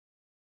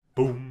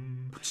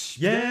Boom.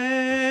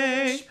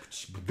 Yay!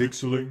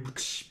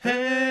 VikzeLink.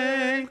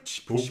 Hey!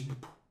 Boom.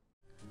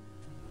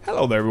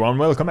 Hello there everyone,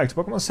 welcome back to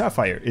Pokémon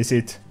Sapphire. Is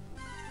it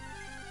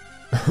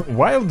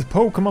wild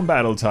Pokémon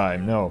battle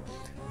time? No,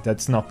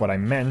 that's not what I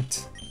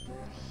meant.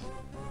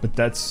 But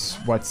that's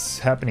what's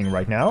happening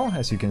right now.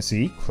 As you can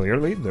see,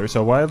 clearly, there's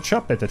a wild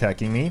Shuppet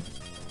attacking me.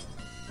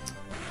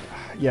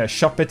 Yeah,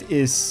 Shuppet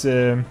is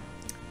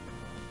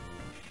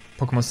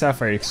Pokémon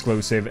Sapphire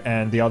exclusive,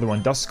 and the other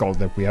one, Duskull,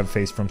 that we have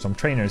faced from some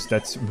trainers,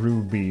 that's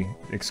Ruby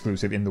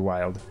exclusive in the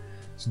wild.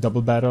 So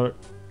double battle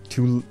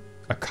to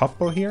a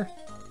couple here.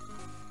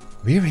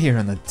 We're here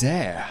on a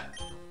dare.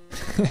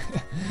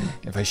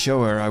 If I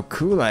show her how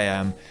cool I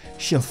am,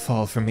 she'll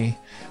fall for me.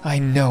 I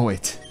know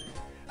it.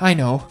 I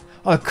know.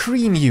 I'll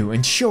cream you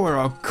and show her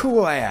how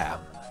cool I am.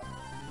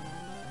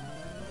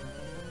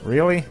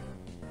 Really?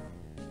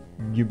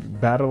 You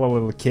battle a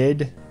little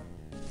kid?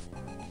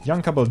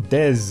 Young couple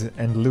Dez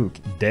and Luke.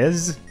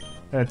 Dez?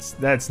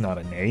 That's not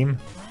a name.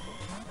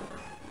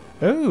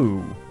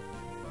 Oh.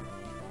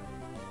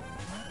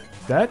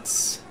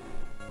 That's...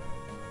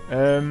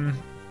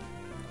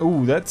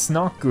 Oh, that's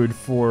not good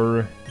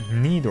for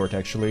Nidort,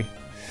 actually.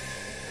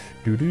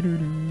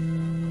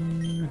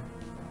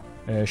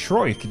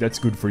 Shroik, that's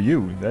good for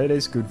you. That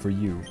is good for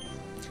you.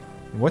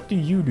 What do?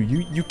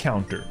 You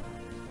counter.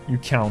 You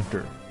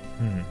counter.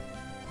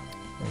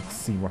 Let's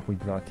see what we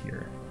got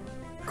here.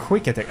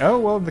 Quick attack. Oh,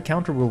 well, the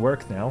counter will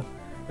work now.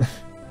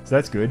 So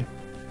that's good.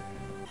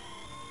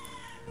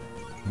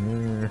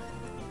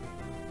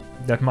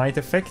 That might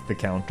affect the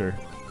counter.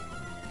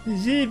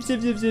 Zip,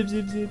 zip, zip, zip,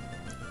 zip, zip.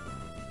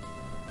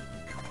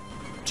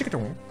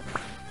 Chickadoo.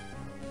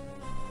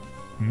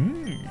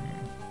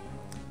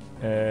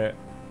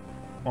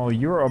 Well,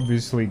 you're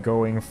obviously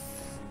going...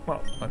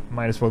 well, I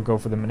might as well go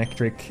for the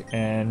Manectric,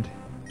 and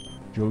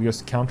you'll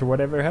just counter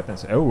whatever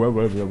happens. Oh, whoa,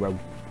 whoa, whoa, whoa.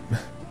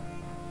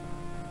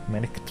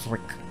 Manectric.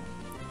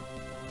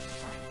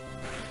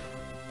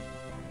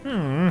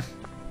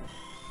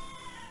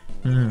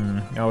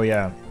 Oh,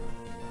 yeah.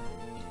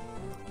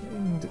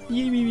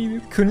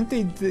 Couldn't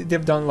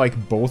they've done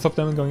like both of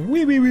them going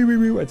wee wee wee wee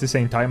wee at the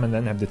same time and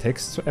then have the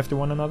text after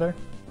one another?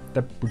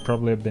 That would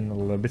probably have been a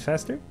little bit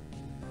faster.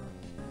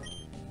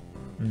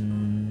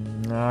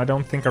 No, I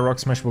don't think a Rock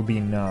Smash will be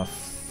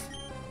enough.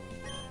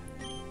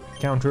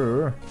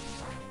 Counter.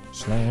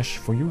 Slash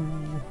for you.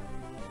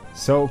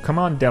 So come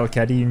on,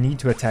 Delcatty, you need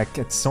to attack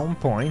at some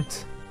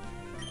point.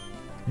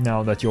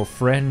 Now that your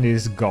friend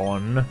is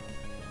gone.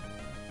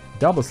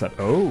 Double slap.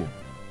 Oh.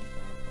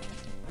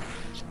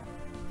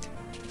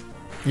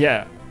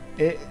 Yeah,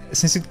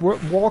 since it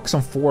walks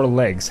on 4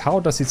 legs, how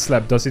does it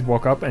slap? Does it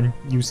walk up and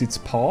use its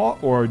paw,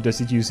 or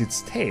does it use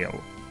its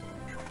tail?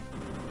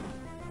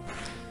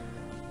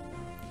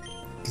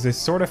 Because I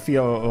sort of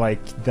feel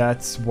like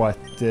that's what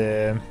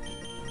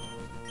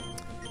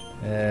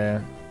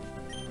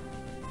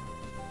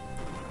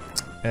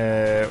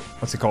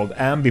what's it called?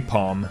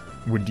 Ambipom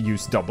would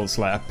use double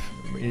slap,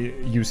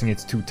 using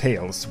its 2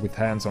 tails with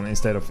hands on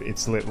instead of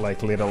its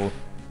little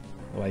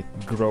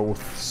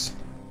growths.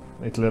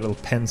 Its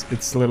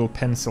little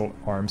pencil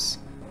arms.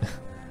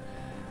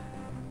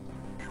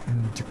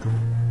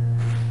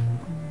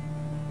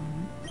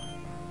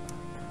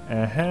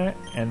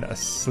 And a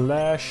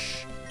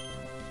slash.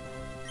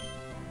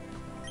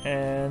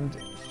 And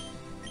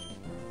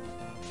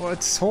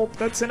let's hope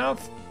that's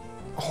enough.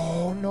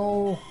 Oh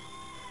no.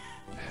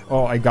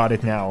 Oh, I got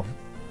it now.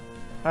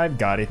 I've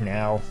got it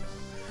now.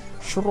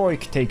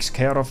 Shroik takes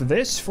care of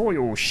this for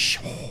you.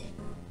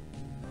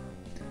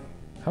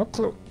 How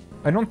close?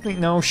 I don't think,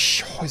 no,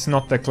 it's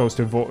not that close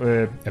to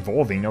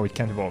evolving. No, it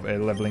can't evolve.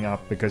 Leveling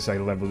up, because I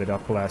leveled it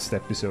up last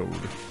episode.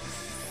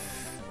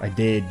 I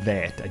did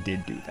that. I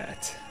did do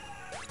that.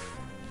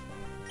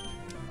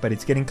 But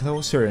it's getting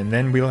closer, and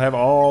then we'll have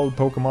all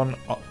Pokemon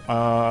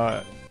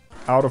out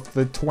of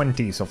the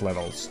 20s of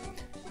levels.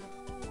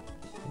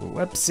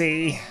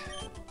 Whoopsie.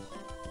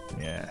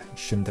 Yeah,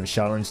 shouldn't have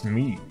challenged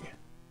me.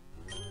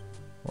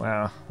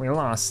 Well, we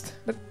lost,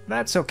 but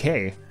that's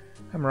okay.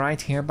 I'm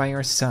right here by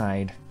your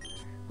side.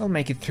 We'll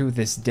make it through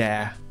this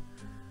dare.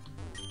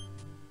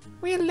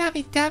 We're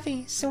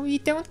lovey-dovey, so we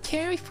don't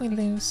care if we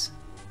lose.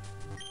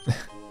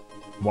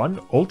 One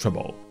Ultra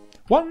Ball.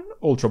 One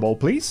Ultra Ball,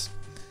 please.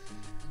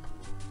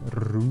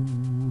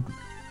 Rude.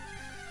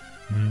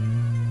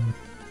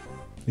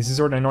 This is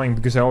sort of annoying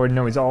because I already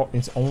know it's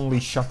only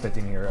Shuppet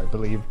in here, I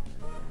believe.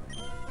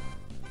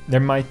 There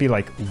might be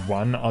like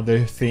one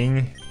other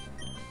thing,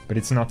 but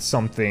it's not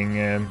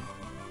something...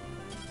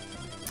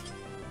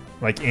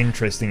 like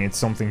interesting, it's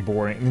something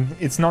boring.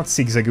 It's not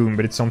Zigzagoon,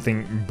 but it's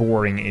something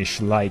boring-ish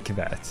like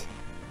that.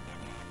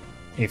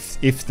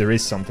 If there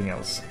is something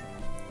else.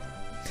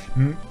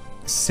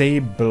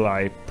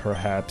 Sableye,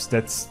 perhaps.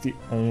 That's the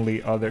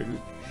only other...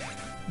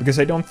 because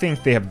I don't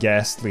think they have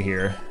Ghastly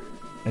here.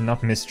 And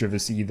not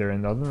Mischievous either.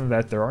 And other than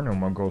that, there are no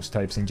more ghost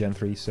types in Gen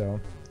 3, so...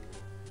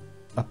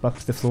 up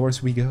the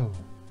floors we go.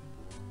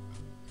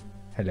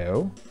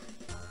 Hello?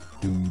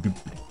 The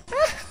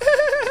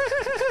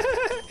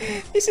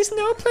This is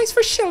no place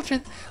for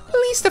children,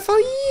 least of all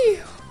you.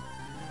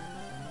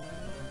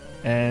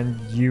 And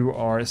you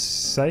are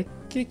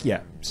psychic? Yeah,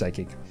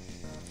 psychic.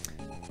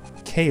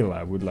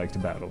 Kayla would like to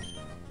battle.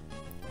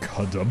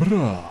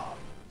 Kadabra.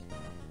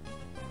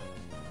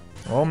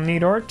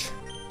 Omnidart.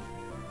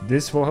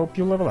 This will help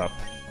you level up.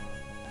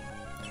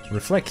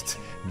 Reflect.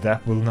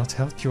 That will not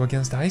help you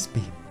against Ice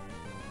Beam.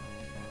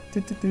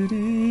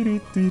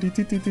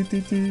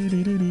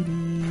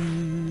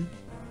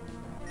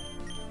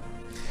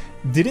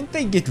 Didn't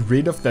they get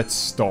rid of that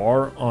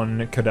star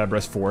on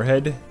Kadabra's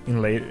forehead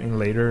in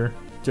later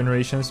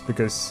generations?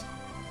 Because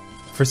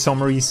for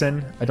some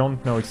reason, I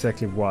don't know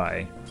exactly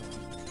why.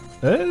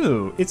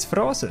 Oh, it's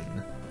frozen.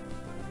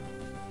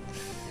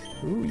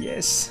 Oh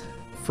yes,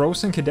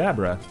 frozen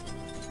Kadabra.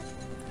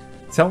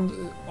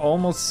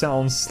 Almost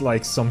sounds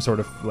like some sort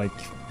of like,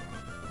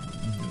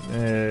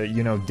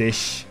 you know,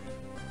 dish.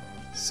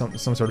 Some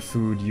sort of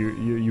food.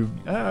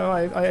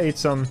 I ate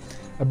some.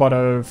 I bought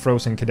a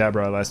frozen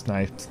Kadabra last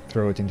night.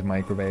 Throw it into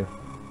microwave.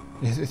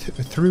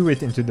 Threw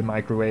it into the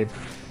microwave.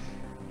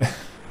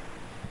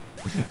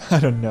 I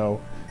don't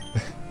know.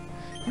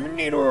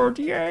 Nidort,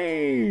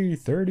 yay!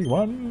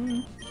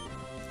 31.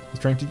 He's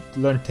trying to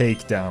learn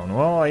takedown.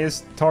 Well, I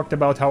just talked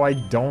about how I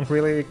don't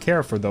really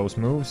care for those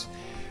moves.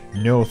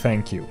 No,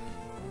 thank you.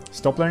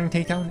 Stop learning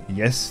takedown?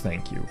 Yes,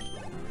 thank you.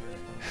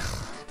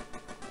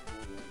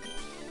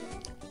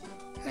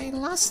 I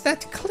lost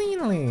that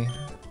cleanly.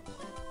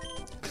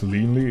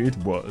 Cleanly it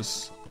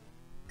was.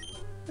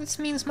 This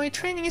means my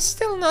training is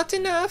still not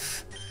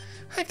enough.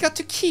 I've got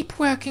to keep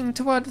working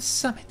toward the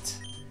summit.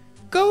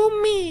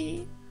 Go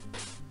me!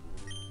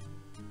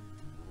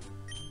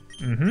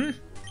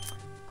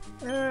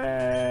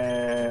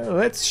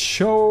 Let's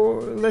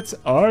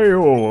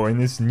Io in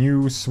this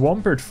new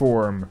Swampert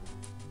form.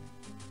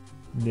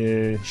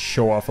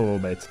 Show off a little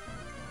bit.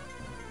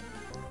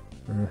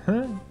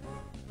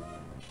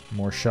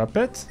 More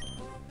Shuppet.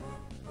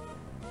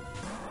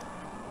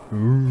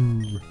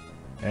 Ooh.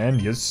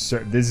 And yes,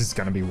 sir, this is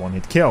gonna be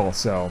one-hit kill,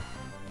 so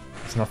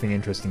there's nothing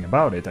interesting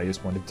about it. I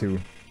just wanted to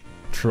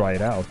try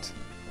it out.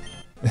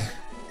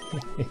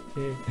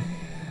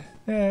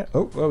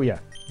 Oh yeah,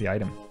 the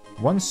item.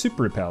 One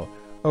Super Repel.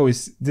 Oh,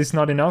 is this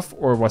not enough,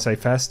 or was I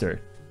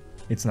faster?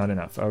 It's not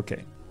enough,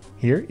 okay.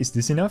 Here, is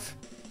this enough?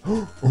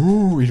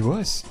 Oh, it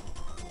was.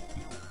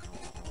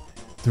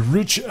 The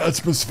rich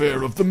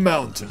atmosphere of the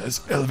mountain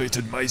has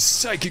elevated my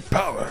psychic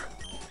power.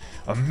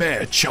 A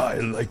mere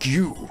child like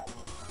you.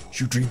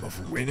 You dream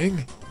of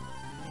winning?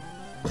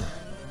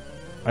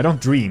 I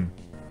don't dream.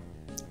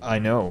 I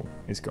know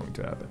it's going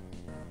to happen.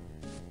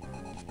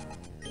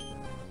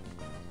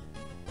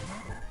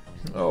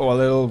 Oh, a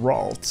little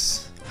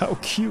Ralts. How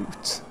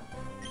cute.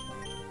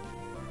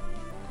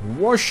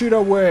 Wash it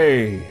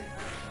away.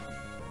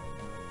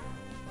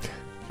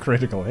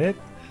 Critical hit.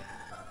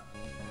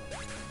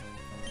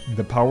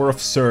 The power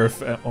of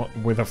Surf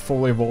with a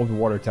fully evolved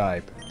water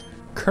type.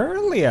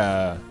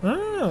 Curlia!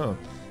 Oh.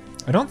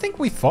 I don't think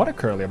we fought a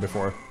Curlia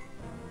before.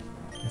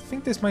 I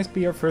think this might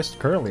be our first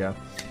Curlia.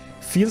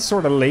 Feels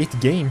sort of late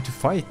game to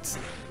fight,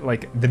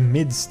 like, the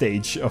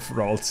mid-stage of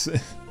Ralts.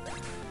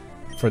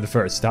 For the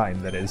first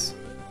time, that is.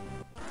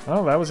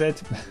 Oh, that was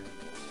it.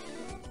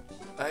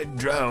 I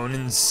drown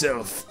in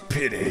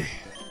self-pity.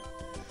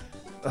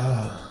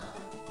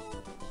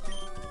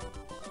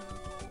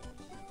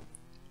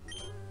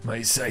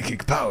 My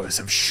psychic powers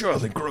have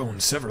surely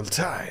grown several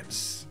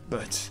times,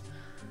 but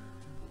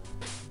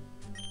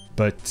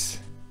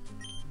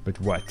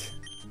what?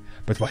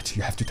 But what?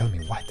 You have to tell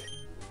me what?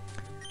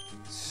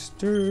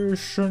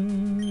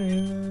 Station.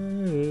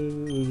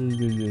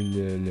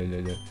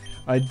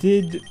 I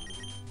did.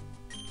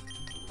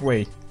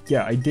 Wait,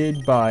 yeah, I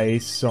did buy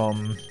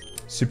some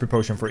super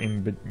potion for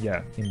in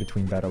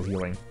between battle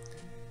healing.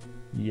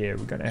 Yeah,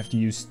 we're gonna have to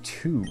use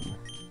 2.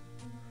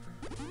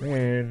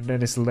 And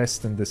that is less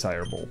than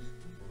desirable.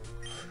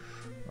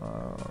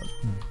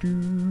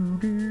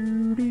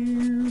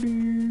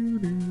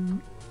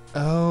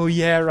 Oh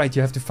yeah, right,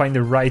 you have to find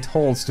the right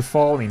holes to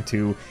fall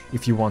into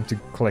if you want to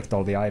collect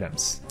all the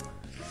items.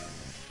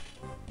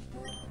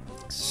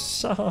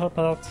 Shut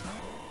up.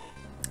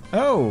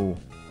 Oh,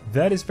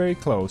 that is very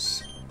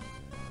close.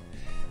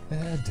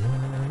 And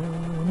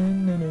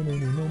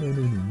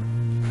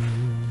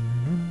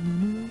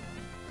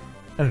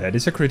that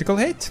is a critical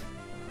hit.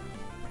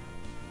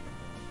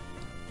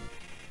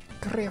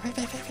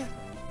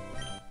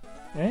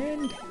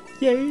 And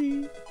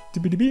yay!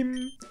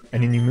 Beam.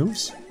 Any new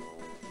moves?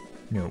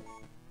 No.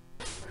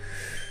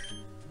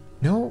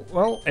 No,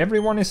 well,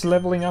 everyone is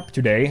leveling up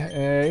today.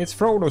 It's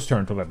Frodo's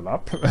turn to level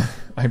up,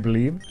 I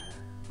believe.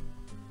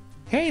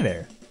 Hey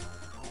there!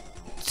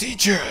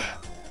 Teacher,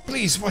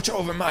 please watch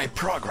over my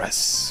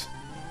progress.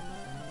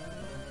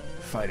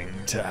 Fighting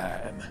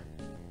time.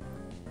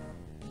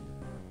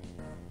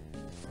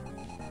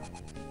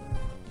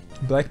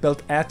 Black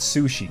belt at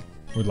Sushi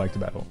would like to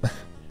battle.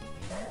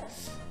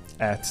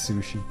 At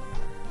Sushi.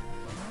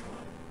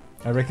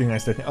 I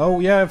recognize that.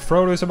 Oh yeah,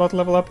 Frodo's about to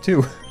level up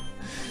too.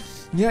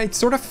 Yeah, it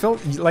sort of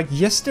felt like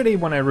yesterday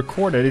when I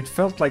recorded, it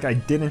felt like I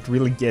didn't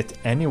really get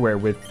anywhere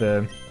with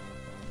the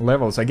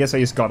levels. I guess I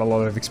just got a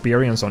lot of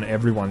experience on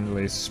everyone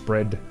they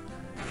spread.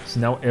 So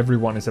now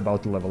everyone is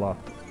about to level up.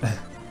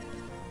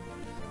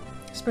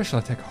 Special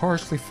attack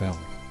harshly fell.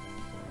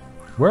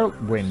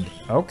 Whirlwind.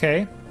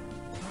 Okay.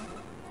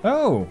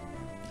 Oh!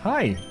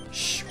 Hi!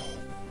 Shh.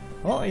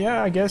 Oh,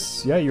 yeah, I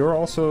guess. Yeah, you're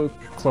also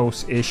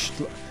close-ish.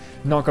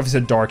 Knockoff is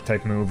a dark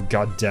type move.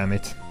 God damn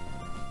it.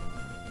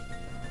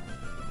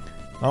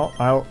 Oh,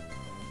 I'll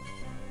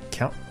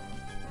count.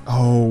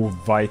 Oh,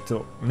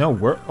 vital. No,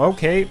 we're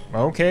okay.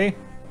 Okay.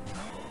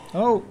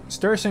 Oh,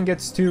 Sturson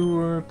gets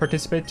to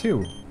participate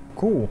too.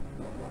 Cool.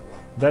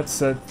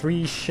 That's a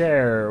 3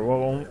 share.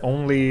 Well,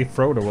 only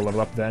Frodo will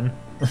level up then.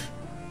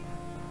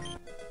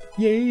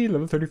 Yay,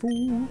 level 34.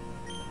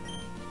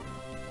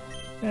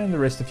 And the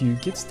rest of you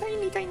gets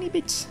tiny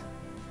bits.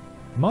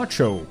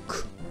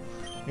 Machoke.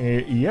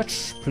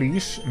 Yes,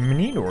 please.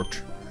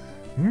 Mnidort.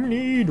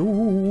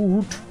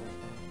 Mnidort.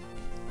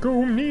 Go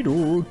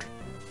Mnidort.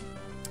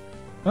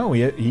 Oh,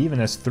 he even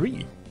has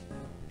 3.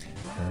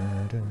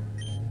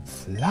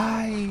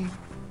 Fly.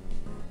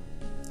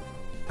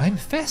 I'm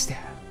faster.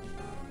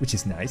 Which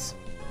is nice.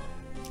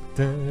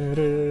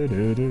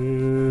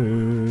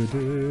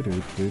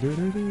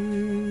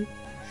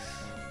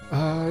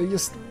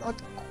 Just not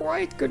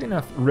quite good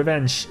enough.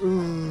 Revenge.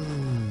 Ooh.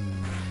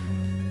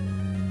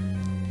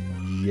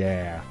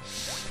 Yeah.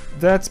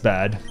 That's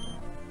bad.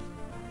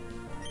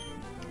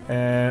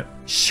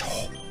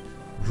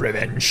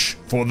 Revenge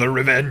for the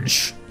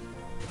revenge.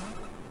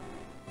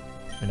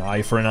 An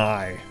eye for an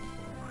eye.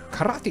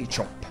 Karate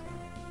chop.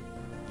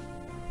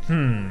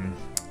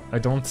 I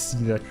don't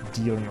see that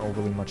dealing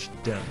overly much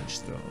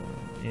damage though.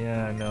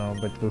 Yeah, no,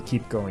 but we'll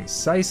keep going.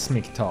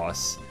 Seismic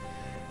toss.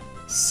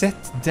 Set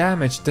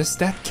damage, does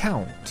that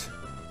count?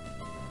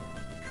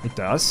 It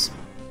does.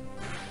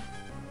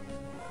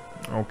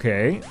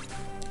 Okay,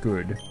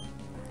 good.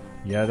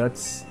 Yeah,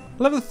 that's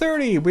level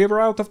 30! We were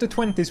out of the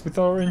 20s with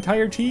our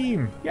entire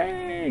team!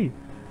 Yay!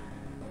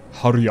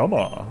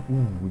 Hariyama.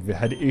 Ooh, we've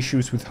had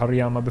issues with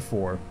Hariyama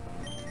before.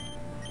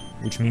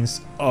 Which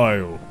means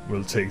I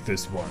will take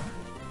this one.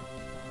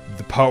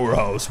 The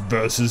powerhouse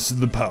versus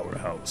the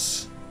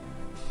powerhouse.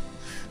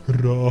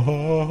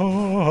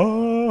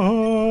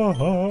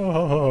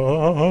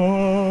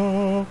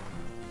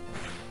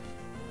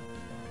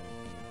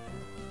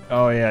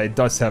 Oh yeah, it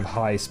does have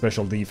high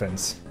special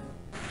defense.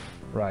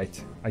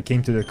 Right, I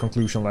came to the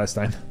conclusion last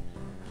time.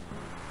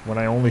 When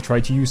I only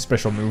tried to use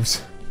special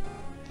moves.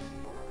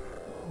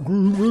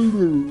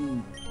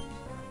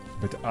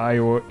 But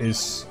Io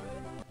is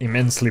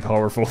immensely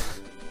powerful.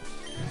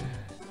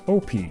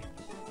 OP.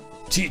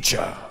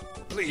 Teacher,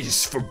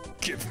 please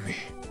forgive me.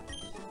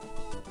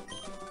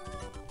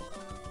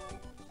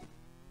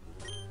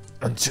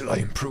 Until I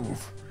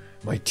improve,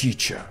 my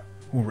teacher,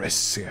 who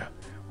rests here,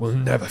 will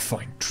never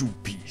find true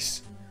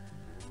peace.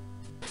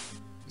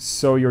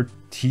 So your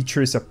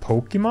teacher is a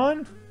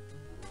Pokemon?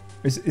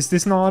 Is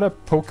this not a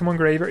Pokemon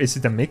graveyard? Is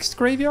it a mixed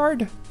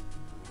graveyard?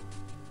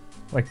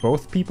 Like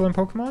both people in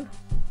Pokemon?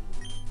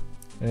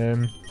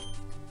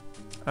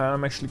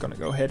 I'm actually gonna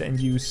go ahead and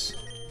use...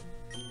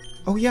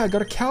 Oh yeah, I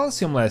got a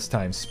calcium last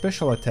time.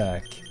 Special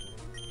attack.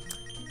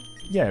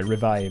 Yeah,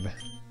 revive.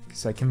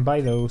 Because I can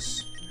buy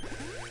those.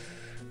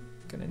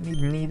 Gonna need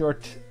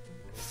Nidort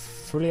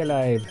fully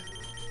alive.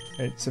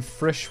 It's a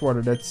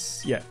freshwater,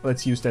 that's... Yeah,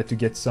 let's use that to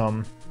get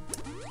some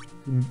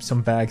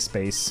bag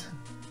space.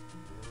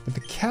 But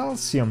the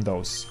calcium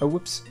those... Oh,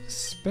 whoops.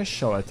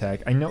 Special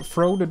attack. I know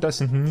Frodo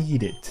doesn't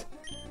need it.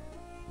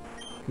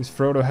 Because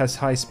Frodo has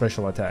high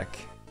special attack.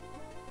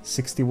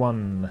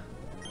 61.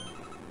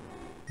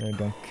 I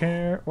don't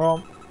care.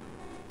 Well,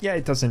 yeah,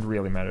 it doesn't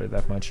really matter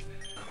that much.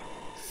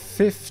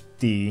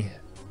 50.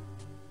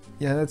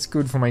 Yeah, that's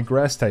good for my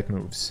grass type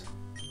moves.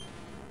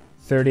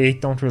 38,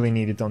 don't really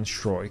need it on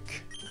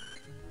Shroik.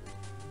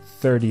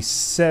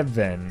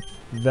 37.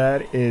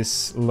 That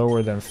is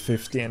lower than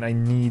 50 and I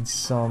need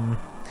some...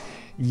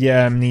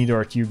 Yeah,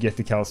 Nidort, you get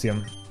the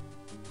calcium.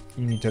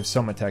 You need to have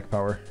some attack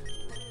power.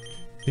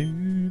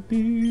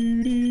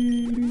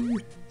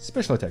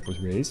 Special attack was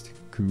raised.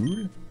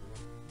 Cool.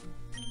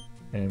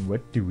 And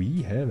what do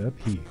we have up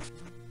here?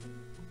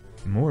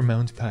 More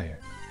Mount Pyre.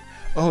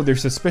 Oh,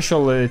 there's a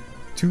special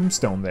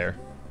tombstone there.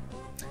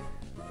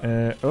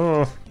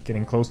 Oh,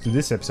 getting close to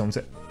this episode's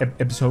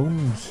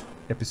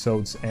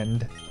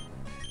end.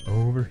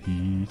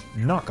 Overheat.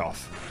 Knock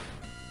off.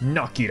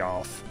 Knock it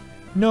off.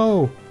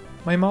 No!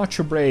 My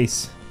Macho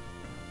Brace.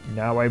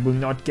 Now I will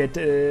not get...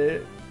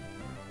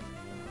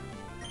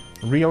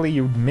 Really,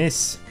 you'd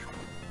miss.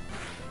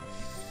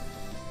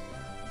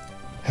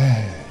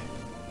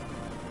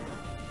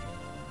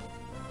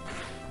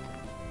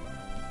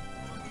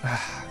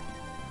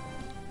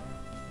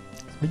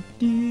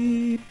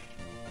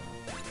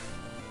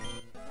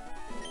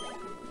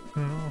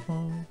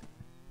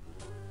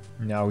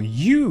 Now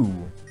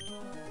you!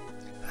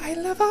 I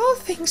love all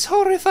things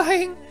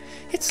horrifying.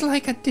 It's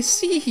like a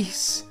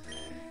disease.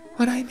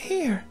 When I'm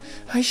here,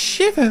 I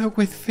shiver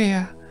with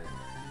fear.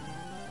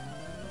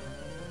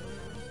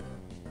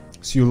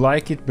 So you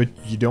like it, but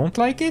you don't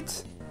like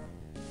it?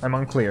 I'm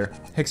unclear.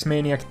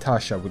 Hexmaniac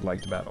Tasha would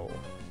like to battle.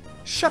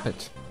 Shove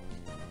it!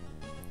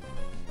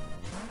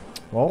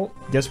 Well,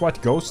 guess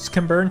what? Ghosts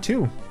can burn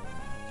too.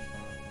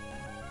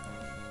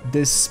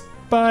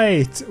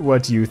 Despite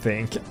what you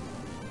think.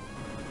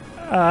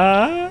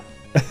 Ah,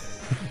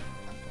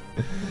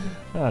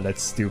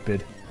 that's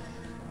stupid.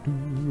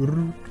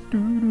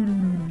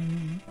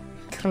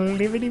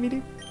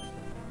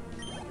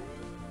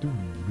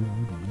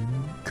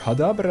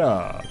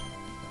 Kadabra.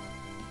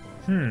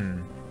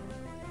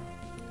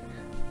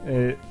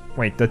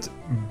 Wait, that's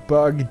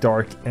Bug,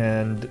 Dark,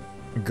 and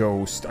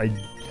Ghost. I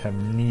have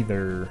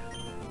neither.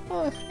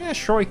 Yeah,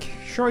 Shrike.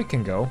 Shrike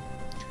can go.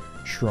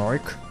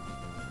 Shrike.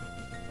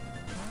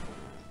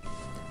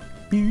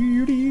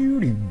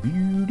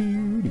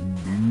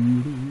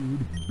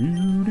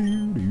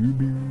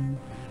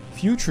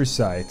 Future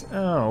Sight.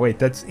 Oh, wait,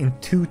 that's in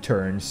 2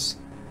 turns.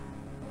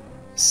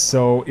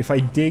 So if I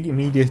dig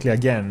immediately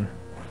again,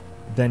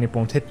 then it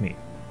won't hit me.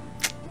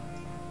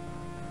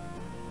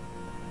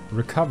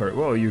 Recover.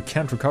 Well, you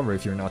can't recover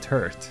if you're not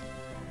hurt.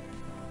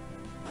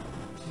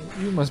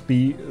 You must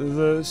be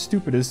the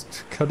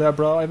stupidest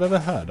Kadabra I've ever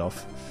heard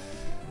of.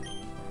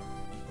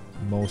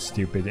 Most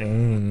stupid.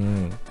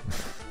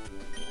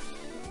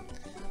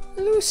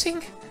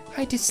 Losing,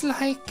 I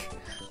dislike.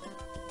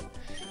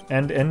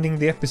 And ending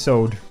the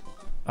episode,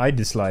 I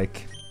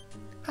dislike.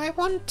 I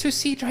want to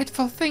see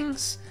dreadful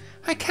things.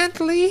 I can't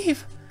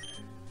leave.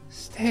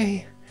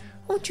 Stay.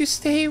 Won't you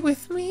stay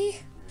with me?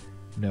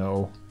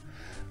 No.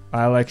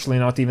 I'll actually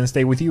not even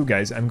stay with you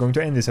guys. I'm going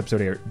to end this episode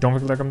here. Don't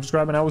forget to like and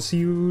subscribe, and I will see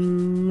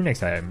you next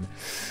time.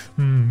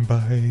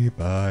 Bye,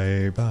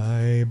 bye,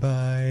 bye,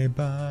 bye,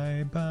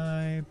 bye,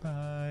 bye,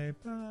 bye,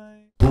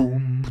 bye.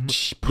 Boom.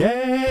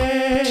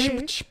 Yay!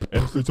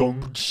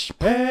 Endgesong.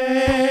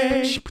 Hey!